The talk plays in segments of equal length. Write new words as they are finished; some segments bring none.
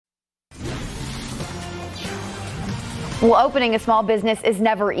Well, opening a small business is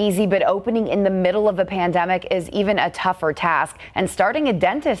never easy, but opening in the middle of a pandemic is even a tougher task. And starting a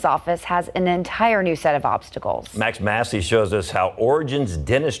dentist's office has an entire new set of obstacles. Max Massey shows us how Origins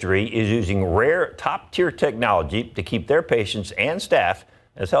Dentistry is using rare top-tier technology to keep their patients and staff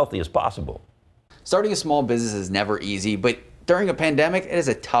as healthy as possible. Starting a small business is never easy, but during a pandemic, it is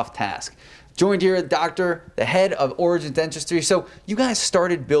a tough task. Joined here, the head of Origins Dentistry. So you guys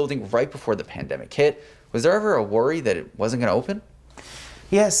started building right before the pandemic hit. Was there ever a worry that it wasn't going to open?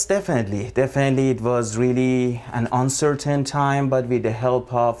 Yes, definitely. Definitely, it was really an uncertain time, but with the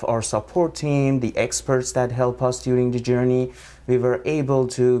help of our support team, the experts that help us during the journey, we were able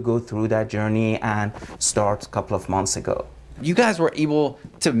to go through that journey and start a couple of months ago. You guys were able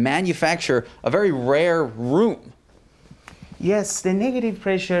to manufacture a very rare room. Yes, the negative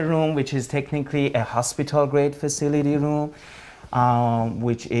pressure room, which is technically a hospital-grade facility room,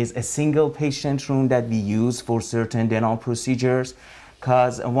 which is a single patient room that we use for certain dental procedures,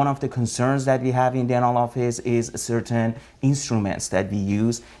 because one of the concerns that we have in dental office is certain instruments that we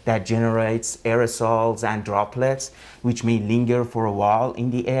use that generates aerosols and droplets, which may linger for a while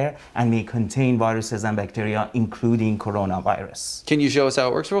in the air and may contain viruses and bacteria, including coronavirus. Can you show us how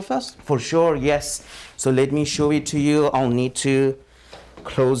it works real fast? For sure, yes. So let me show it to you. I'll need to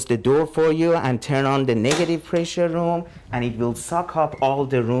close the door for you and turn on the negative pressure room, and it will suck up all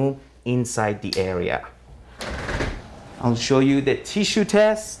the room inside the area. I'll show you the tissue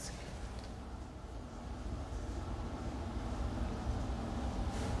test.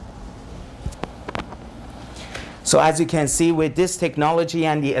 So as you can see, with this technology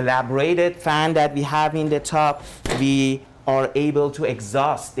and the elaborated fan that we have in the top, we are able to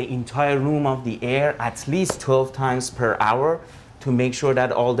exhaust the entire room of the air at least 12 times per hour to make sure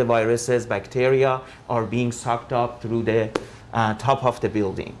that all the viruses, bacteria are being sucked up through the top of the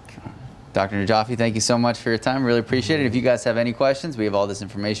building. Dr. Najafi, thank you so much for your time. Really appreciate it. If you guys have any questions, we have all this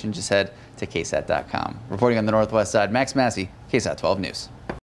information. Just head to ksat.com. Reporting on the Northwest Side, Max Massey, KSAT 12 News.